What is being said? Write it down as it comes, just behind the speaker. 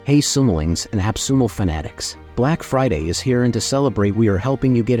Hey Sumolings and AppSumo fanatics, Black Friday is here, and to celebrate we are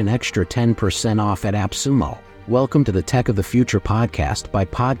helping you get an extra 10% off at AppSumo. Welcome to the Tech of the Future podcast by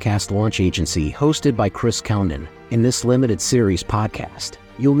Podcast Launch Agency, hosted by Chris Condon. In this limited series podcast,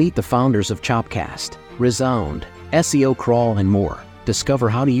 you'll meet the founders of Chopcast, Resound, SEO Crawl, and more. Discover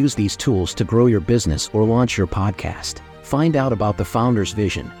how to use these tools to grow your business or launch your podcast. Find out about the founders'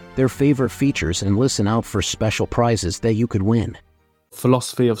 vision, their favorite features, and listen out for special prizes that you could win.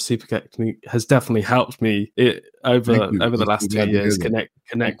 Philosophy of super connecting has definitely helped me over the last 2 years connect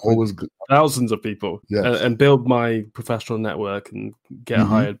with thousands of people, and build my professional network and get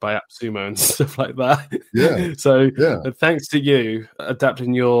hired by AppSumo and stuff like that. Yeah. So thanks to you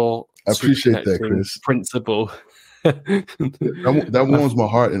adapting your I appreciate that, Chris. Principle. that warms my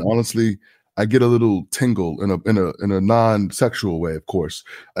heart, and honestly, I get a little tingle in a non-sexual way, of course,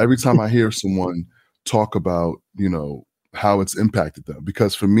 every time I hear someone talk about, how it's impacted them.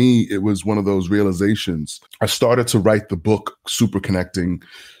 Because for me, it was one of those realizations. I started to write the book Super Connecting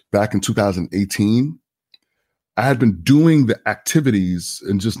back in 2018. I had been doing the activities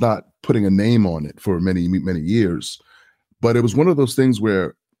and just not putting a name on it for many, many years. But it was one of those things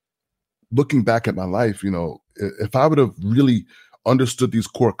where, looking back at my life, if I would have really understood these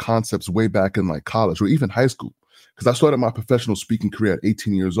core concepts way back in like college or even high school, because I started my professional speaking career at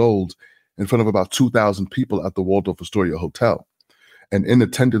 18 years old, in front of about 2,000 people at the Waldorf Astoria Hotel. And in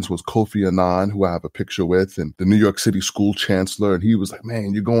attendance was Kofi Annan, who I have a picture with, and the New York City school chancellor. And he was like,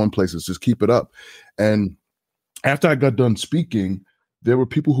 "Man, you're going places, just keep it up." And after I got done speaking, there were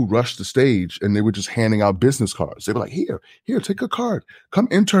people who rushed the stage and they were just handing out business cards. They were like, here, take a card. Come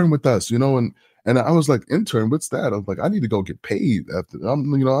intern with us, and I was like, intern, what's that? I was like, I need to go get paid after.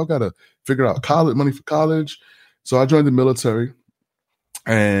 I've got to figure out money for college. So I joined the military.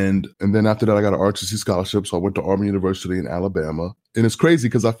 And then after that, I got an ROTC scholarship. So I went to Auburn University in Alabama. And it's crazy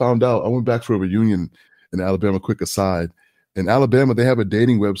because I found out, I went back for a reunion in Alabama, quick aside. In Alabama, they have a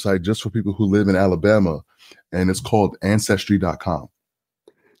dating website just for people who live in Alabama. And it's called Ancestry.com.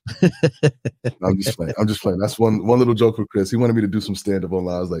 I'm just playing. That's one little joke for Chris. He wanted me to do some stand-up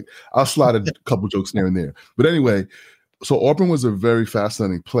online. I was like, I'll slide a couple jokes here and there. But anyway, so Auburn was a very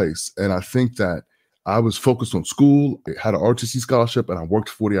fascinating place. And I think that I was focused on school, had an ROTC scholarship, and I worked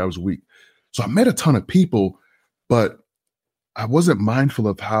 40 hours a week. So I met a ton of people, but I wasn't mindful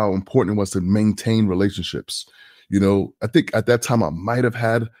of how important it was to maintain relationships. I think at that time I might have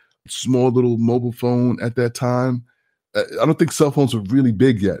had a small little mobile phone at that time. I don't think cell phones were really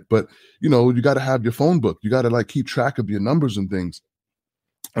big yet, but you got to have your phone book. You got to keep track of your numbers and things.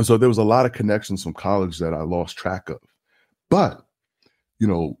 And so there was a lot of connections from college that I lost track of. But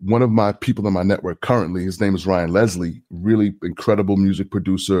one of my people in my network currently, his name is Ryan Leslie, really incredible music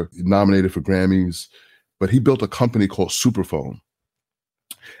producer, nominated for Grammys, but he built a company called Superphone.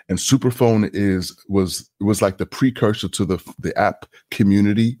 And Superphone was like the precursor to the app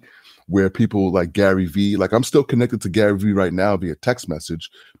community, where people like Gary Vee, like I'm still connected to Gary Vee right now via text message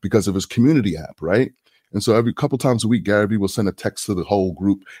because of his community app, right? And so every couple times a week, Gary Vee will send a text to the whole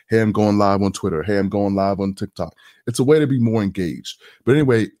group. Hey, I'm going live on Twitter. Hey, I'm going live on TikTok. It's a way to be more engaged. But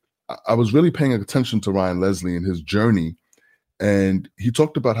anyway, I was really paying attention to Ryan Leslie and his journey. And he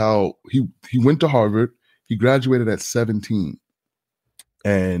talked about how he went to Harvard. He graduated at 17.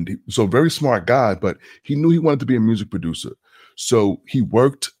 And so very smart guy, but he knew he wanted to be a music producer. So he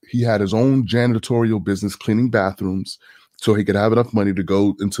had his own janitorial business, cleaning bathrooms, so he could have enough money to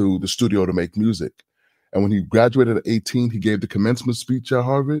go into the studio to make music. And when he graduated at 18, he gave the commencement speech at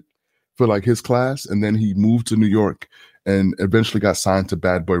Harvard for his class. And then he moved to New York and eventually got signed to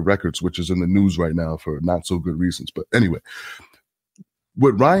Bad Boy Records, which is in the news right now for not so good reasons. But anyway,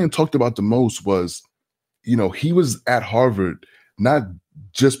 what Ryan talked about the most was, he was at Harvard, not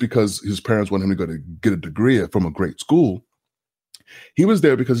just because his parents wanted him to go to get a degree from a great school. He was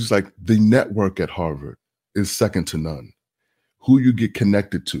there because it's like the network at Harvard is second to none. Who you get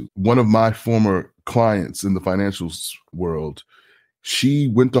connected to. One of my former clients in the financial world, she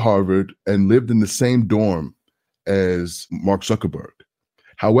went to Harvard and lived in the same dorm as Mark Zuckerberg.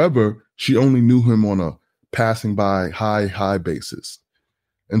 However, she only knew him on a passing by high basis.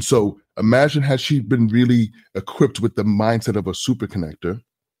 And so imagine had she been really equipped with the mindset of a super connector,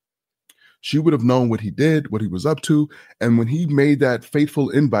 she would have known what he did, what he was up to. And when he made that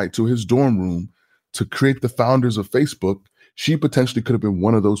fateful invite to his dorm room to create the founders of Facebook, she potentially could have been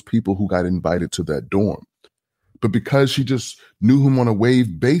one of those people who got invited to that dorm. But because she just knew him on a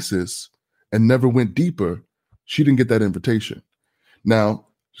wave basis and never went deeper, she didn't get that invitation. Now,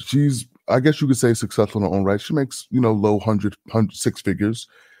 she's, I guess you could say, successful in her own right. She makes, low six figures,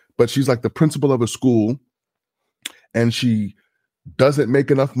 but she's like the principal of a school, and she doesn't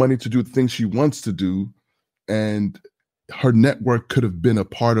make enough money to do the things she wants to do, and her network could have been a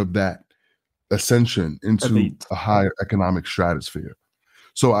part of that ascension into a higher economic stratosphere.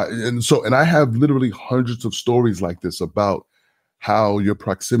 So I have literally hundreds of stories like this about how your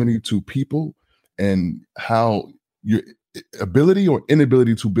proximity to people and how your ability or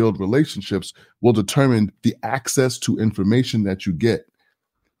inability to build relationships will determine the access to information that you get,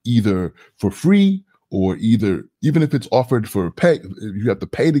 either for free or even if it's offered for pay, you have to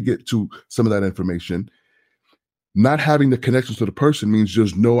pay to get to some of that information. Not having the connections to the person means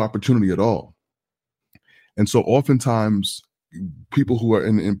there's no opportunity at all. And so oftentimes people who are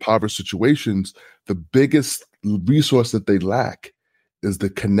in impoverished situations, the biggest resource that they lack is the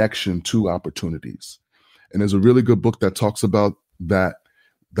connection to opportunities. And there's a really good book that talks about that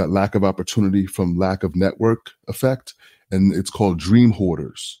lack of opportunity from lack of network effect. And it's called Dream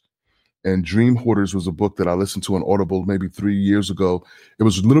Hoarders. And Dream Hoarders was a book that I listened to on Audible maybe 3 years ago. It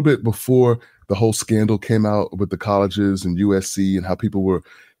was a little bit before the whole scandal came out with the colleges and USC and how people were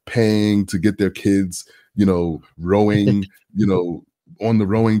paying to get their kids, rowing, on the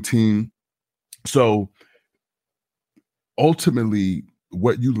rowing team. So ultimately,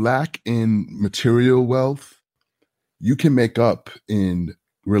 what you lack in material wealth, you can make up in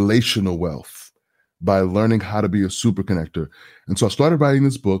relational wealth by learning how to be a super connector. And so I started writing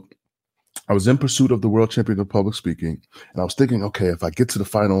this book. I was in pursuit of the world champion of public speaking. And I was thinking, okay, if I get to the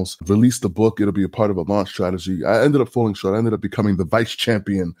finals, release the book, it'll be a part of a launch strategy. I ended up falling short. I ended up becoming the vice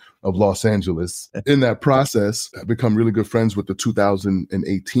champion of Los Angeles. In that process, I've become really good friends with the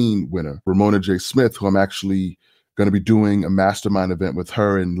 2018 winner, Ramona J. Smith, who I'm actually going to be doing a mastermind event with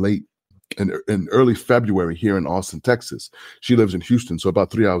her in early February here in Austin, Texas. She lives in Houston, so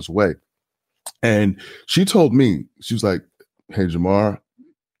about 3 hours away. And she told me, she was like, hey, JaMarr,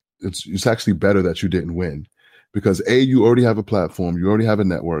 it's actually better that you didn't win, because A, you already have a platform, you already have a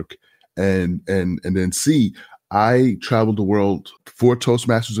network, and then C, I traveled the world for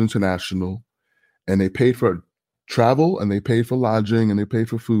Toastmasters International, and they paid for travel and they paid for lodging and they paid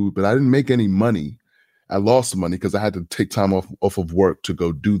for food, but I didn't make any money. I lost money because I had to take time off of work to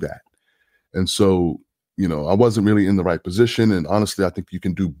go do that. And so, I wasn't really in the right position. And honestly, I think you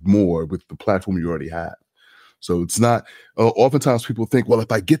can do more with the platform you already have. So it's not, oftentimes people think, well,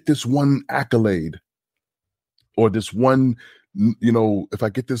 if I get this one accolade or this one,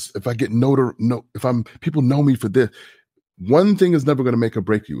 people know me for this, one thing is never going to make or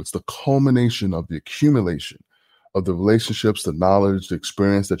break you. It's the culmination of the accumulation of the relationships, the knowledge, the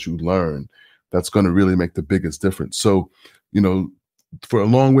experience that you learn that's going to really make the biggest difference. So, for a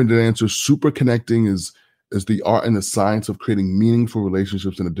long-winded answer, super connecting is the art and the science of creating meaningful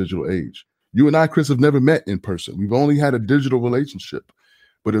relationships in a digital age. You and I, Chris, have never met in person. We've only had a digital relationship,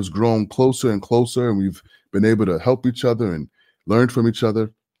 but it's grown closer and closer, and we've been able to help each other and learn from each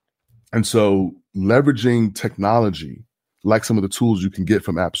other. And so leveraging technology, like some of the tools you can get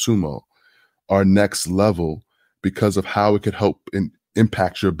from AppSumo, are next level because of how it could help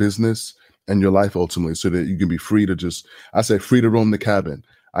impact your business and your life ultimately, so that you can be free to roam the cabin.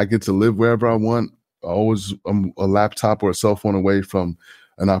 I get to live wherever I want. I'm a laptop or a cell phone away from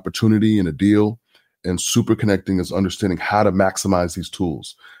an opportunity and a deal. And super connecting is understanding how to maximize these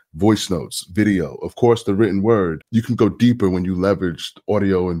tools. Voice notes, video, of course, the written word. You can go deeper when you leverage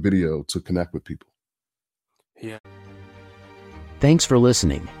audio and video to connect with people. Yeah. Thanks for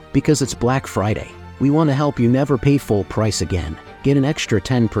listening. Because it's Black Friday, we want to help you never pay full price again. Get an extra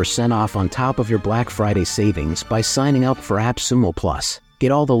 10% off on top of your Black Friday savings by signing up for AppSumo Plus.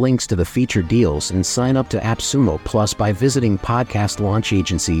 Get all the links to the featured deals and sign up to AppSumo Plus by visiting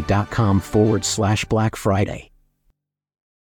podcastlaunchagency.com/Black Friday.